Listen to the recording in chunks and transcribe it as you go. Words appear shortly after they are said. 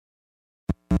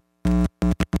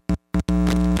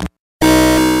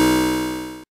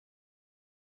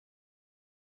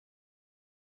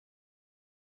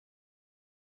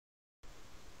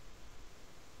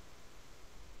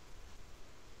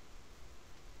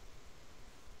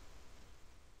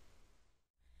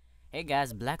Hey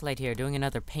guys, Blacklight here, doing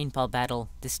another paintball battle.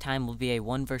 This time will be a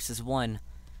 1 versus 1.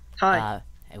 Hi.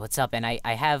 Hey, what's up? And I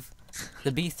have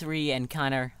the B3 and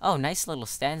Connor. Oh, nice little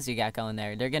stands you got going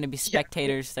there. They're gonna be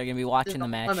spectators. They're gonna be watching the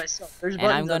match. There's And I'm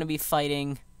buttons gonna on. be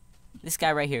fighting this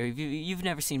guy right here. You've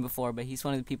never seen before, but he's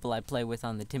one of the people I play with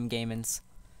on the Tim Gamins.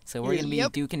 So we're gonna be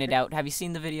duking it out. Have you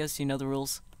seen the videos? Do you know the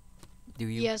rules? Do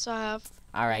you? Yes, I have.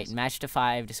 Alright, Yes. match to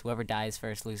 5. Just whoever dies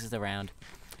first loses the round.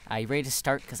 You ready to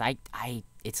start? Because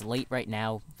it's late right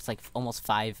now. It's like almost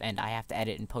 5, and I have to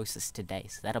edit and post this today,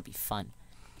 so that'll be fun.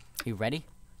 You ready?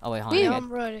 Oh, wait, hold on. Yeah, I'm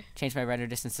ready. Change my render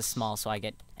distance to small so I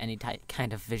get any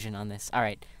kind of vision on this.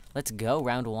 Alright, let's go.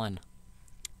 Round 1.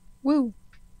 Woo.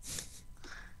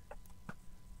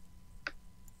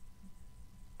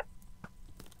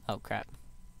 Oh, crap.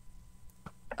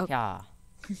 Oh. Yeah.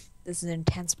 This is an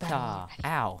intense battle.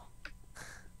 Yeah. Ow.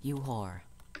 You whore.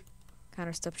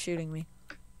 Connor, stop shooting me.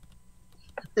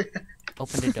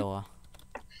 Open the door.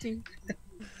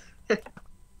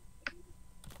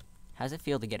 How's it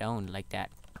feel to get owned like that?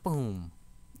 Boom.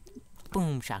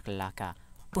 Boom shakalaka.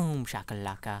 Boom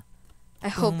shakalaka. I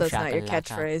hope Boom that's not your shakalaka.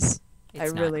 catchphrase. I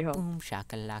It's really not. hope. Boom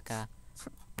shakalaka.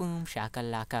 Boom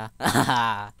shakalaka.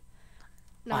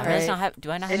 No. Wow, Alright. do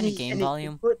I not have any game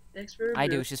volume? xFerbz I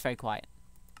do, it's just very quiet.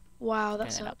 Wow, Turn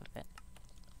that's it up. up a bit.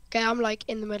 Okay, I'm like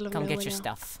in the middle of Come nowhere get your now.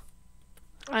 stuff.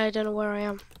 I don't know where I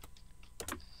am.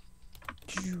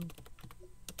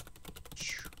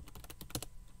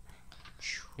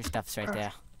 Your stuff's right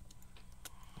there.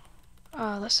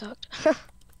 Oh, that sucked.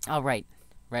 Alright.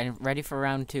 Ready for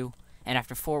round 2. And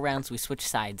after 4 rounds, we switch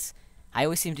sides. I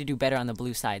always seem to do better on the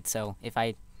blue side, so if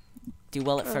I do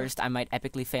well at first, I might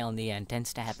epically fail in the end.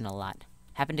 Tends to happen a lot.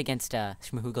 Happened against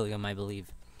Shmahugalium, I believe.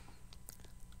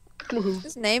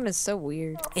 His name is so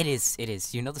weird. It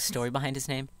is. You know the story behind his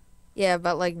name? Yeah,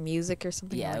 about like music or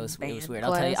something. Yeah, like it was band weird.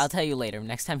 class. I'll tell you later.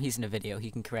 Next time he's in a video,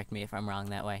 he can correct me if I'm wrong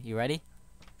that way. You ready?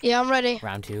 Yeah, I'm ready.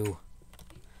 Round 2.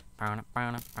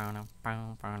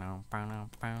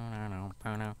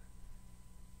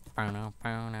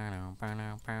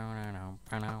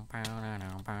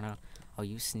 Oh,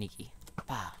 you sneaky.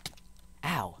 Bah.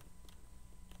 Ow.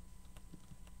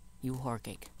 You whore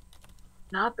cake.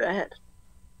 Not bad.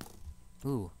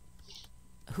 Ooh.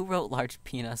 Who wrote large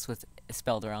penis with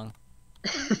spelled wrong?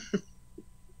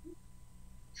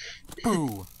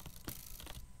 Boo.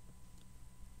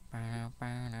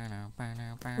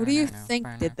 Who do you think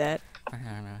did that?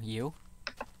 You?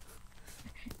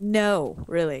 No,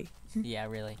 really. Yeah,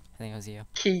 really. I think it was you.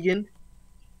 Keegan.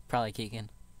 Probably Keegan.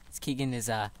 Keegan is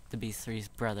the B3's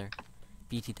brother.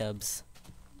 BT Dubs.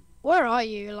 Where are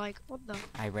you? Like, what the?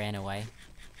 I ran away.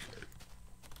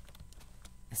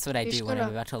 That's what I You're do just when I'm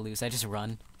gonna- about to lose. I just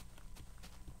run.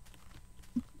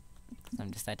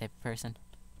 I'm just that type of person.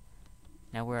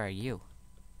 Now where are you?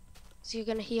 So you're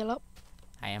gonna heal up?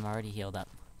 I am already healed up,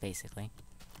 basically.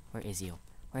 Where is you?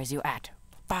 Where is you at?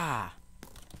 Bah!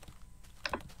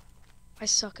 I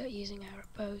suck at using arrow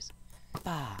bows.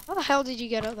 Bah! How the hell did you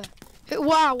get up there?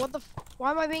 Wow, what the?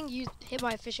 Why am I being hit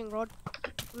by a fishing rod?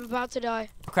 I'm about to die.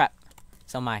 Crap.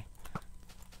 So am I.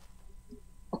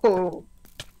 Oh.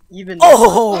 Even.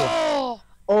 Oh! Oh!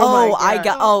 Oh my I God.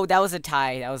 got. Oh, that was a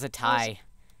tie. That was a tie.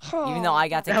 Even though I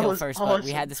got the That kill was first, but we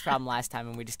awesome. had this problem last time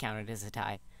and we just counted it as a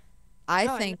tie. I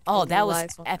Oh, think. Oh, the that was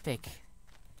last one- epic.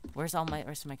 Where's my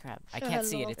my crap? I can't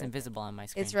see it. It's invisible on my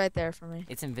screen. It's right there for me.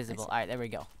 It's invisible. Alright, there we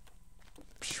go.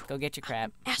 Go get your crap.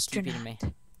 TP to Astronaut. me.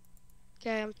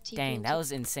 Okay, I'm TPing Dang, to- that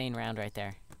was an insane round right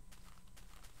there.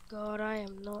 God, I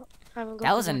am not. I haven't got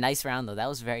That was a the- nice round though. That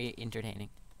was very entertaining.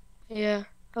 Yeah,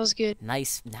 that was good.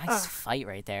 Nice Ah. fight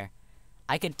right there.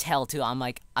 I could tell too. I'm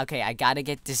like, okay, I gotta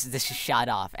get this shot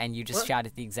off, and you just What? shot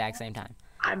at the exact same time.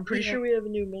 I'm pretty Yeah. sure we have a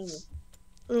new member.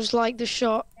 It was like the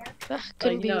shot.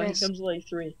 Couldn't be no, he missed. comes like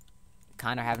 3.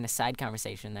 Connor having a side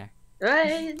conversation there.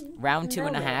 Right. Round 2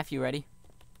 and a No. half. You ready?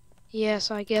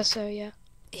 Yes, I guess so, yeah.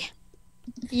 Yeah.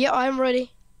 Yeah, I'm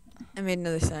ready. I made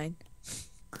another sign.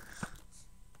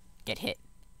 Get hit.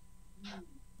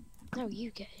 No,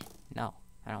 you get it. No,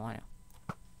 I don't want to.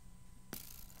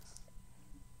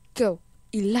 Go,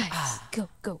 Elias. Ah.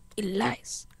 Go,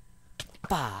 Elias.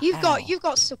 Bah, You've ow.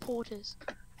 got supporters.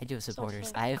 I do have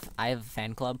supporters. fair. I have a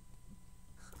fan club.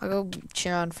 I'll go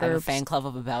cheer on I have a Ferbz. fan club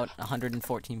of about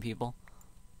 114 people.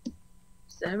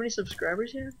 Does that have any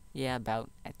subscribers here? Yeah,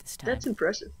 about at this time. That's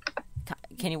impressive.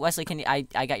 Can you, Wesley? Can you? I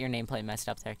got your nameplate messed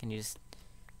up there. Can you just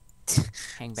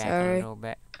hang back a Sorry. little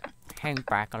bit? Hang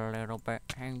back a little bit.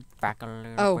 Hang back a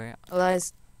little Oh. bit.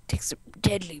 Elias takes a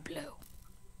deadly blow.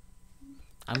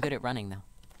 I'm good at running though.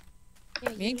 Yeah,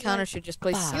 Me and you Connor like- should just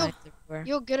play Bah. signs everywhere.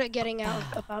 You're good at getting out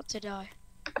of about to die.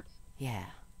 Yeah.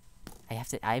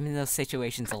 I'm in those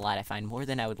situations a lot, I find, more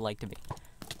than I would like to be.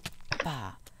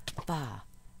 Bah, bah,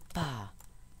 bah,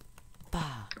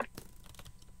 bah,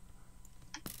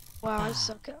 Wow, Ah.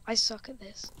 I suck at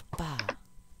this. bah,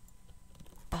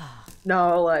 bah,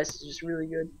 No, Elias is just really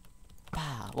good.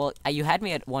 bah. Well, you had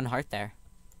me at 1 heart there.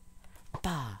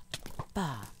 Bah,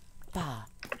 bah, bah,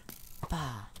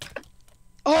 bah.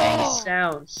 Oh!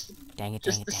 Sounds. Dang it,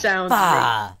 Just dang it, the dang it. sounds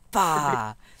Bah,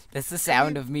 bah. That's the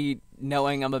sound of me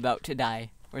knowing I'm about to die.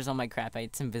 Where's all my crap?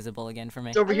 It's invisible again for me.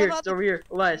 It's over I here. love It's over here.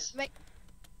 Elias. Makes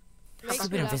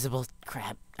Stupid me laugh. invisible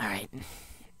crap. Alright.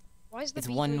 Why is the It's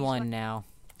beat 1-1 music? now.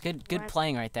 Good Right.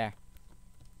 playing right there.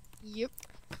 Yep.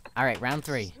 Alright, round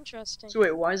 3. Interesting. So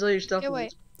wait, why is all your stuff? Okay, in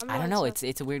wait. I'm I not don't know, inside.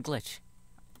 it's a weird glitch.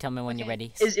 Tell me when you're Okay.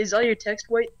 ready. Is all your text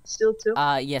white still too?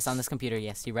 Yes, on this computer,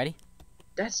 yes. You ready?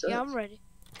 That sucks. Yeah, I'm ready.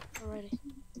 I'm ready.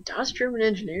 Das German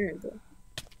engineering, bro.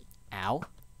 Ow.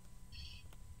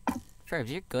 Ferbz,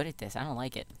 you're good at this. I don't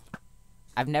like it.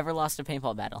 I've never lost a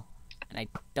paintball battle. And I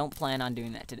don't plan on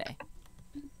doing that today.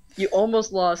 You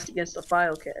almost lost against the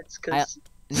File Cats, cause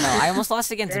No, I almost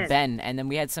lost against Ben. Ben, and then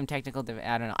we had some technical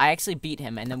I don't know. I actually beat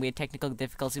him, and then we had technical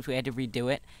difficulties. We had to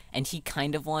redo it, and he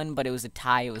kind of won, but it was a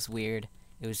tie. It was weird.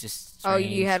 It was just Oh,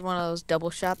 strange. you had one of those double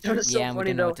shot it was things? so Yeah, and we funny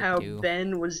didn't know though what to how do.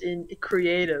 Ben was in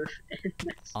creative.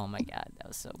 Oh my god, that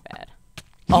was so bad.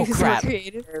 He Oh was so crap.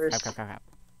 creative. Crap, crap, crap, crap.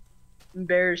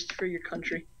 Embarrassed for your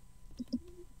country.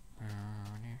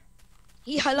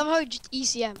 I love how just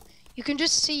ECM. You can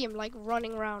just see him like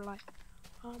running around like.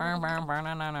 Oh my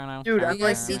God. Dude, Have I'm you guys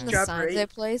like seen this the drop signs rate. I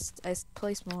placed? I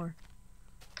placed more.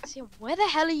 ECM, where the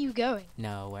hell are you going?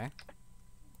 No, where?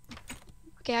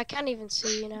 Okay, I can't even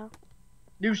see you now.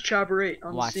 News Chopper 8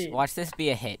 on Watch, the scene. watch this be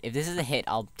a hit. If this is a hit,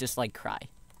 I'll just like cry.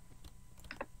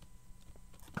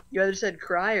 You either said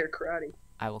cry or karate.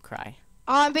 I will cry.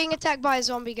 Oh, I'm being attacked by a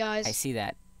zombie, guys. I see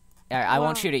that. I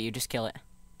won't Wow. shoot at you. Just kill it.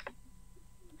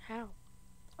 How?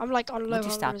 I'm like on low Would you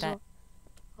hunger stop as that?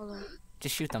 well. Hold on.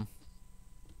 Just shoot them.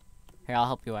 Here, I'll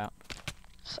help you out.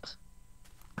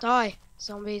 Die,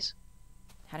 zombies.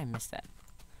 How'd I miss that?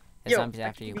 The Yo, zombie's I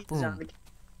after can you. beat the Boom. zombie.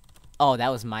 Oh, that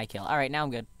was my kill. Alright, now I'm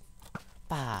good.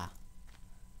 Bah.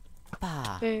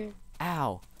 Bah. Boom.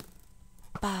 Ow.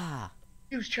 Bah.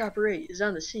 News Chopper 8 is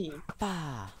on the scene.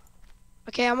 Bah.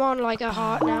 Okay, I'm on like a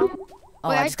heart now. Oh,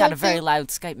 Wait, I I just got a don't very think- loud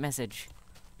Skype message.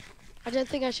 I don't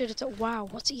think I should have told. Wow,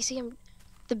 what's ECM?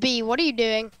 The B, what are you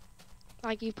doing?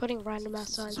 Like, you putting random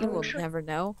ass signs You will on. never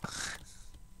know.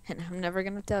 And I'm never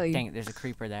gonna tell you. Dang it, there's a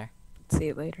creeper there. See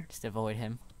you later. Just avoid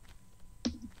him.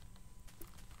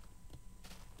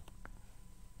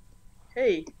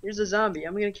 Hey, here's a zombie.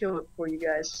 I'm gonna kill it for you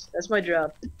guys. That's my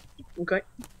job. Okay.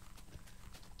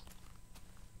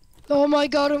 Oh my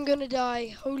god, I'm gonna die.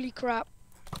 Holy crap.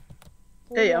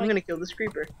 Oh Hey, I'm my- gonna kill this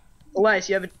creeper. Elias,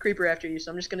 you have a creeper after you,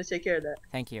 so I'm just gonna take care of that.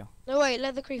 Thank you. No, wait,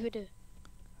 let the creeper do it.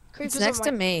 Creeper's It's next on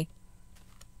to my... me.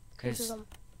 Creeper's There's on...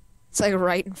 It's like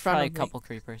right in front probably a of me. couple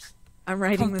creepers. I'm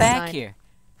writing Come the back sign. here.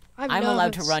 I'm I'm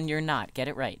allowed to nervous. run, you're not. Get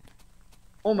it right.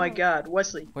 Oh my Oh. god,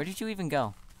 Wesley. Where did you even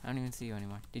go? I don't even see you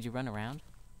anymore. Did you run around?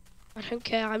 I don't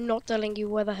care, I'm not telling you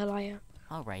where the hell I am.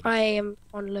 Alright. I am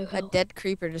on low A health. dead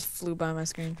creeper just flew by my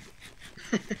screen.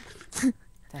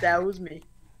 That was me.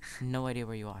 No idea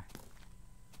where you are.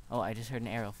 Oh, I just heard an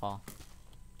arrow fall.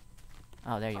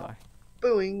 Oh, there you are.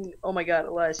 Booing. Oh my god,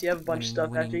 Elias, you have a bunch of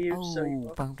Winning, stuff after winning. you, so you Oh,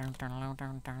 know. bum, dun, dun, dun,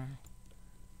 dun, dun.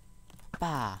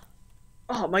 Bah.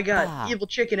 Oh my god, Ah. evil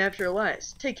chicken after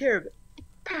Elias. Take care of it.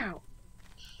 Pow.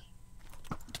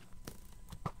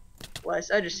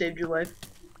 Elias, I just saved your life.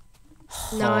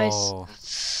 Nice. Oh,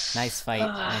 nice fight.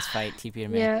 Nice fight. TP to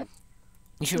me. Yeah.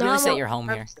 You should No, really I'm set not- your home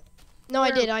here. No,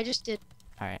 I did, I just did.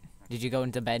 Alright. Did you go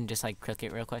into bed and just like click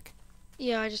it real quick?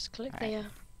 Yeah, I just clicked Alright. there.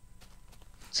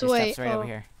 So Your wait, stuff's right oh, over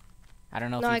here. I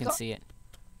don't know if No, you I can got- see it.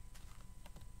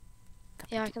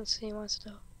 yeah, I can see my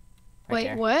stuff. Right Wait,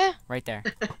 there. where? Right there.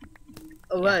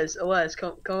 Elias,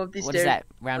 come up these What stairs. is that?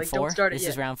 Round Like, don't 4? start it This yet.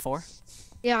 is round 4?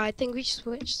 Yeah, I think we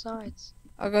switched sides.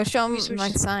 I'll go show We him switched- my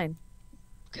sign.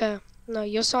 Okay. No,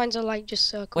 your signs are like just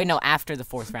circles. Wait, no. After the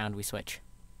 4th round, we switch.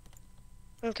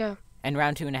 Okay. And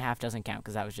round 2.5 doesn't count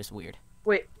because that was just weird.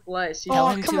 Wait, Elias, you Tell Oh,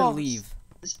 him come to on. leave.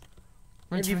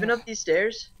 have you been up these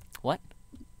stairs? What?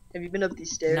 Have you been up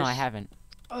these stairs? No, I haven't.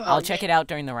 Oh, I'll check it out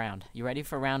during the round. You ready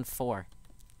for round 4?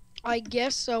 I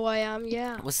guess so. I am.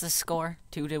 Yeah. What's the score?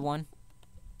 2-1?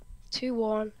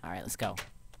 2-1. Alright, let's go.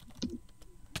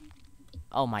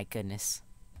 Oh my goodness.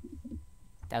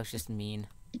 That was just mean.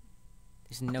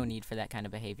 There's no need for that kind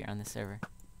of behavior on this server.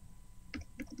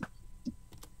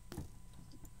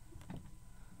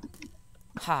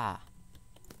 Ha.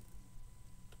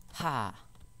 Ha.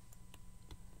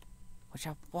 Watch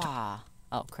out. Wah.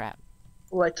 Oh, crap.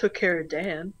 Well, I took care of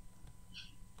Dan.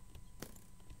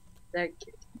 That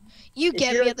kid. You Is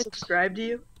get he me like at the. subscribed to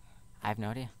you? I have no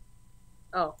idea.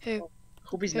 Oh. Who? Well,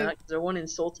 hope he's Who? not, because I want to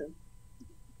insult him.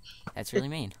 That's really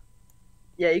mean.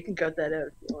 Yeah, you can cut that out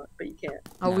if you want, but you can't.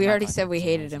 Oh, No, we not already fucking said we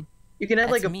hated amazing. him. You can add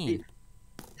That's like a mean.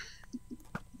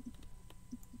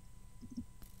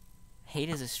 Hate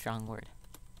is a strong word.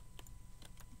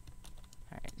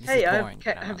 Alright, this Hey, is I boring.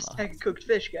 have, but I I'm have a on low. stack of cooked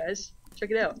fish, guys.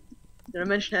 Check it out. Did I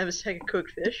mention I have a stack of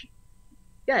cooked fish?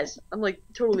 Guys, I'm like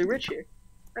totally rich here.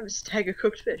 I have a stack of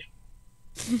cooked fish.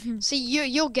 See,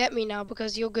 you'll get me now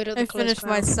because you're good at the I close finished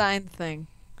my range. sign thing.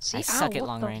 See, I suck ow, at what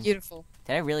long the- range. Beautiful.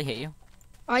 Did I really hit you?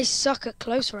 I suck at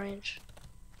close range.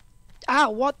 Ow,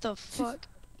 what the fuck?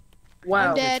 Wow.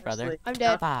 I'm dead. Wesley. I'm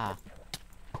dead. Bah.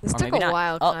 This Or took maybe a not.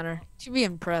 while, Oh. Connor. You should be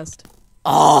impressed.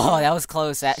 Oh, that was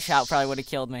close. That shot probably would have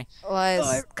killed me.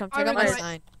 Elias, come I check out my regret-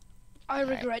 sign. I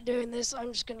regret doing this.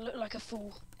 I'm just gonna look like a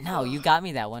fool. No, you got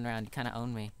me that one round. You kind of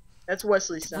owned me. That's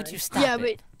Wesley's sign. Would you stop yeah, it?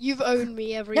 but you've owned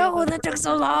me every No, other. that took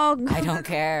so long. I don't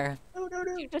care. No, no,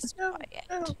 no. You just no, quiet.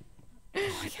 no.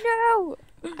 No.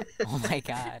 Oh my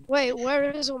god. Wait,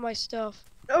 where is all my stuff?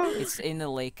 No. It's in the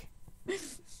lake.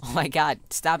 Oh my god.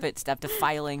 Stop it. Stop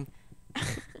defiling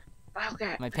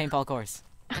Okay. my paintball course.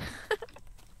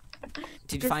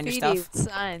 Did you find your Graffiti stuff?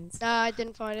 with signs. Nah, I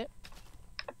didn't find it.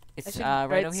 It's should right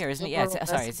write over here, isn't it? Yeah, it's, several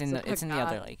sorry, it's in the lessons it's in of the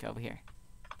other God. lake over here.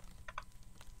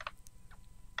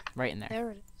 Right in there.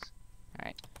 There it is.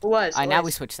 Elias, Alright, now we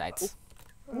Elias, switch sides.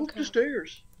 Move Okay. the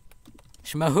stairs.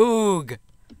 Schmahoog!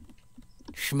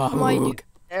 Schmahoog!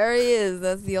 There he is.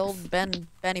 That's the old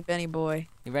Benny boy.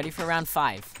 You ready for round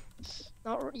 5?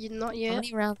 Not How yet.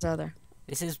 many rounds are there?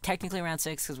 This is technically round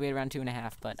 6 because we had round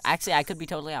 2.5, but actually I could be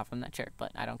totally off. I'm not sure,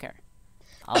 but I don't care.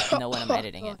 I'll know when I'm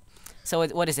editing it. So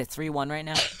what is it? 3-1 right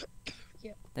now?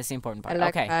 Yeah. That's the important I part.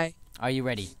 like Okay. pie. Are you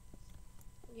ready?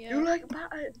 Yeah. You like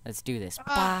pie? Let's do this.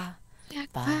 Ah. Ba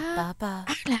ba ba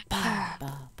I like ba pie.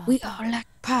 ba ba. We all like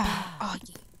pie. Oh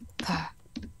yeah, pie.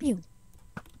 Pew.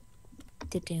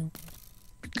 Do.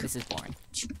 This is boring.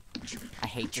 I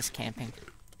hate just camping.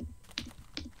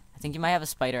 I think you might have a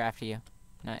spider after you.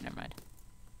 No, never mind.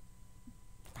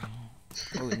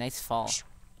 Ooh, nice fall.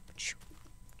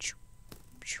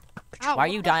 Ow, Why are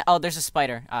you dying? Oh, there's a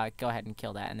spider. Go ahead and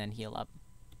kill that and then heal up.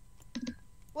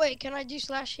 Wait, can I do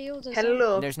slash heals? Or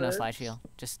Hello. There's no folks. slash heal.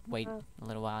 Just wait Oh. a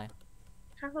little while.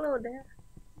 Hello there.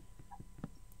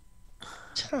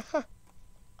 something?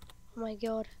 Oh my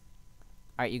god.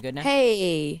 Alright, you good now?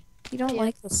 Hey, you don't Yeah.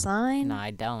 like the sign? No,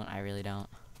 I don't. I really don't.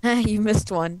 You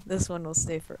missed one. This one will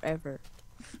stay forever.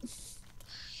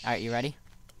 Alright, you ready?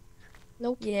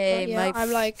 Nope. Yay, not yet. my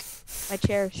I'm like, my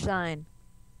cherished sign.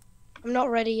 I'm not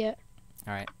ready yet.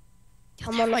 Alright.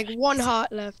 I'm on like 1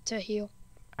 heart left to heal.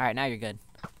 Alright, now you're good.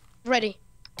 Ready.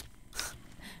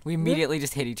 We immediately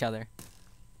just hit each other.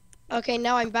 Okay,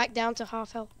 now I'm back down to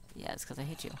half health. Yeah, it's because I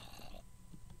hit you.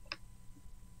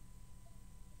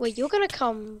 Wait, you're gonna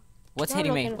come. What's No,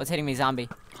 hitting I'm me? not gonna- What's hitting me, zombie?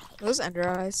 Those under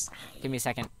eyes. Give me a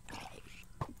second.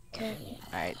 Okay.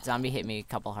 Alright, zombie hit me a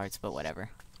couple hearts, but whatever.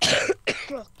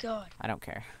 Oh god, I don't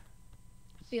care.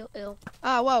 I feel ill.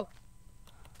 Ah, whoa.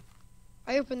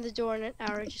 I opened the door and an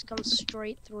arrow just comes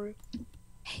straight through.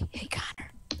 Hey,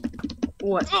 Connor.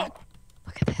 What?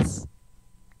 Look at this.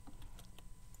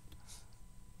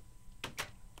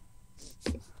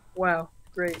 Wow.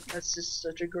 Great. That's just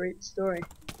such a great story.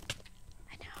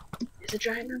 I know. It's a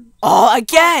giant. Oh,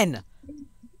 again!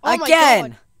 Oh my Again!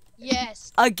 god.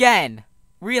 Yes. Again!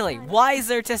 Really? Why is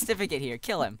there a certificate here?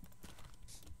 Kill him.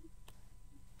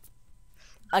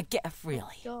 Again? Really?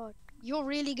 God. You're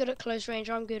really good at close range.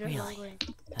 I'm good at long Really? range.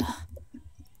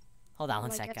 Hold on one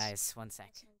Like, sec, that's- guys. One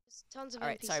sec. There's tons of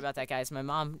Alright, NPCs. sorry about that, guys. My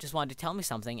mom just wanted to tell me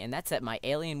something, and that's that my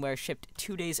Alienware shipped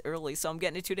 2 days early, so I'm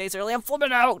getting it 2 days early. I'm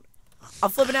flipping out! I'm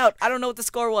flipping out! I don't know what the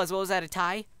score was. What was that, a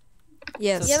tie?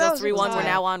 Yes. So Yeah, that still was a 3-1. We're tie.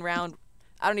 now on round...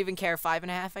 I don't even care.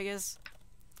 5.5, I guess?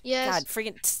 Yes. God,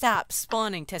 freaking stop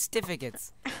spawning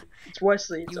testificates. It's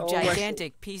Wesley. It's You all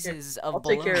gigantic pieces of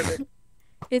Wesley. I'll take care of balloon. it.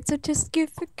 It's a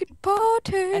certificate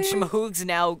party. And Schmahoogs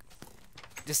now...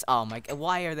 Just, oh my...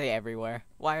 Why are they everywhere?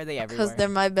 Why are they everywhere? Because they're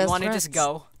my best You want to friends. just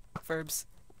go, Ferbz?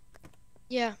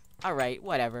 Yeah. Alright,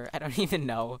 whatever. I don't even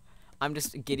know. I'm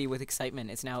just giddy with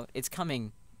excitement. It's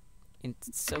coming.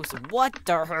 It's so... What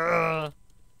the... I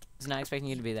was not expecting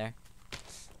you to be there.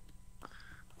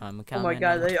 I'm Oh coming. my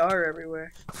god, they are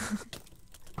everywhere.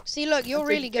 See, look, you're I'm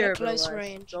really taking good care at of it, close Elias.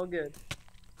 range. It's all good.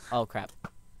 Oh, crap.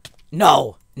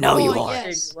 No! No, you Oh, are! yeah. Saved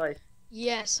Yes. your life.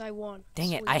 Yes, I won.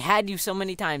 Dang it, Sweet. I had you so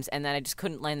many times, and then I just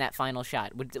couldn't land that final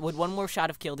shot. Would one more shot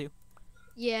have killed you?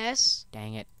 Yes.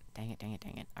 Dang it. Dang it, dang it,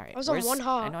 dang it. Alright. I was on one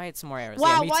heart. I know I had some more arrows.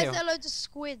 Wow, Yeah, me why too. is there loads of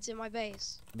squids in my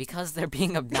base? Because they're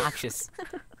being obnoxious.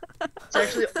 It's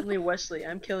actually only Wesley.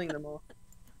 I'm killing them all.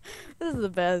 This is the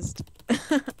best.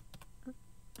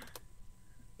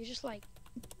 You're just like,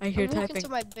 I hear I'm walking typing. to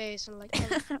my base and like,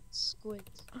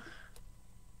 squids.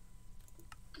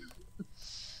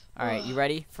 Alright, you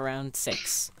ready for round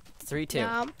 6? 3, 2.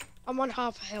 Nah, I'm on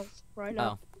half health right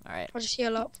now. Oh, alright. I'll just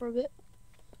heal up for a bit.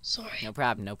 Sorry. No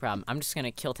problem, no problem. I'm just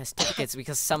gonna kill testificates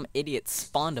because some idiot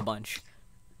spawned a bunch.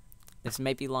 This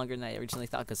may be longer than I originally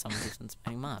thought because someone's just been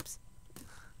spawning mobs.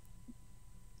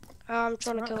 I'm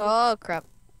trying to kill them. Oh crap!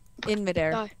 In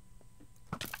midair. Die.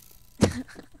 You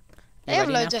They have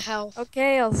ready loads now? of health.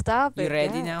 Okay, I'll stop it. You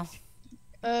ready yeah. now?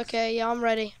 Okay, yeah, I'm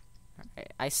ready.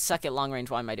 Alright, I suck at long range.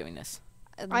 Why am I doing this?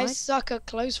 I suck at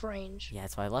close range. Yeah,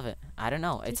 that's why I love it. I don't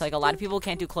know. It's like a lot of people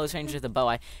can't do close range with a bow.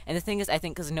 And the thing is, I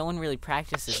think because no one really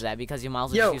practices that because you might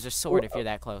as well just use a sword if you're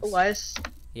that close. Elias,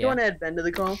 you want to add Ben to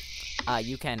the call?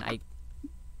 You can. I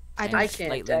I'm I slightly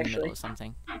can't, in the middle actually. of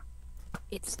something.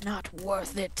 It's not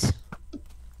worth it.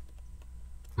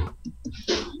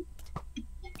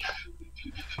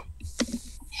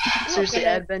 Seriously, Okay.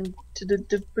 add Ben to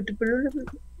the.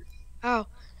 Oh,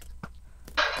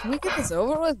 Can we get this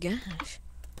over with? Gosh.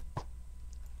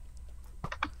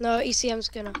 no, ECM's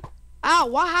gonna. Ow,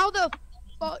 what? How the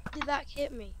fuck did that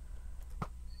hit me?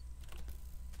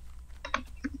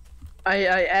 I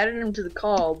added him to the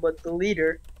call, but the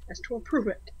leader has to approve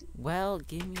it. Well,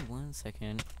 give me 1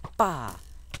 second. Bah,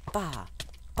 bah,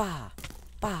 bah,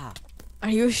 bah, Are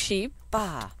you a sheep?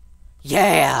 bah.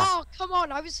 Yeah. Oh, come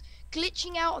on, I was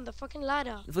glitching out on the fucking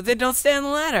ladder. But then don't stay on the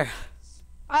ladder.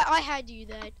 I had you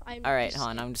there. All right, hold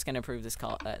on. I'm just gonna approve this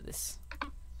call. This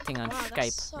thing on Wow, that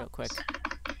Skype real quick.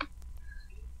 sucks.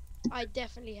 I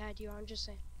definitely had you. I'm just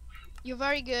saying. You're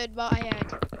very good, but I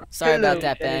had you. Sorry Hello, about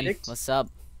that, Ben. Benedict. What's up?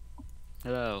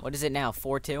 Hello. What is it now?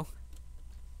 4-2.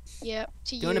 Yeah,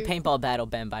 to Doing a you. paintball battle,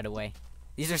 Ben. By the way,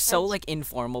 these are so Thanks. like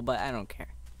informal, but I don't care.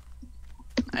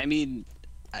 I mean,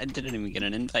 I didn't even get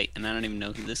an invite, and I don't even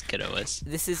know who this kiddo is.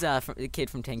 This is from the kid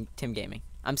from Tim Gaming.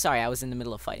 I'm sorry, I was in the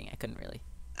middle of fighting. I couldn't really.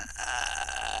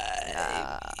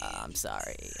 I'm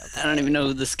sorry. Okay. I don't even know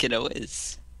who this kiddo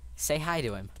is, Say hi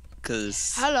to him.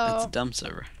 cause Hello. it's a dumb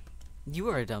server. You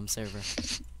are a dumb server.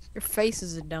 Your face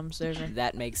is a dumb server.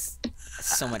 That makes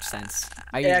so much sense.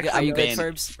 Are It you actually are you good, Banned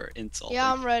Ferbz? for insulting.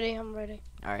 Yeah, I'm ready. I'm ready.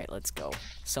 All right, let's go.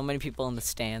 So many people in the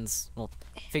stands. Well,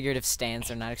 figurative stands.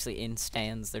 They're not actually in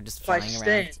stands. They're just By flying around.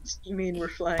 stands, you mean we're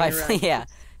flying By around? yeah,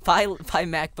 by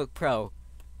MacBook Pro.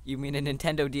 You mean a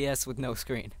Nintendo DS with no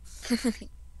screen?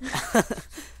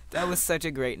 That was such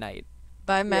a great night.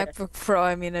 By Yeah. MacBook Pro,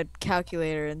 I mean a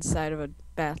calculator inside of a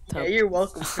bathtub. Yeah, you're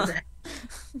welcome for that.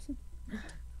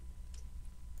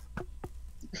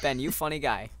 Ben, you funny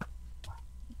guy.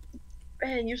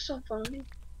 Man, you're so funny.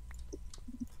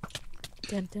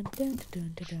 Dun, dun, dun,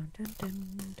 dun, dun, dun,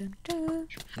 dun, dun, dun.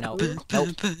 No,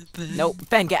 nope, nope.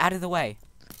 Ben, get out of the way.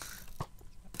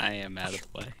 I am out of the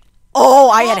way. Oh,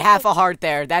 I had half a heart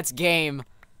there. That's game.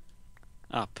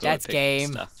 Oh, That's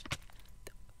game. Stuff.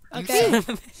 You Okay. son of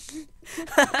a-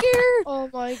 Oh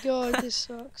my god, this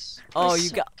sucks. Oh, I you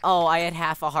suck. got. Oh, I had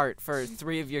half a heart for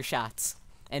 3 of your shots.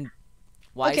 And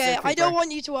why? Is Okay, there a I don't creeper?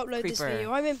 want you to upload this Creeper.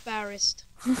 video. I'm embarrassed.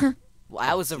 Well,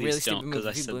 that was a really Please stupid don't, move. because I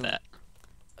if you said blew- that.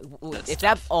 That's If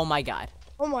that. tough. Oh my god.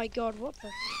 Oh my god, what the?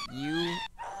 You.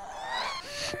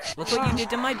 Look what you did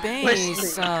to my base.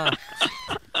 Wesley.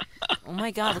 Oh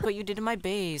my god, look what you did to my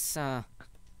base.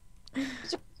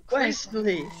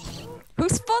 Wesley. Who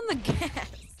spun the gas?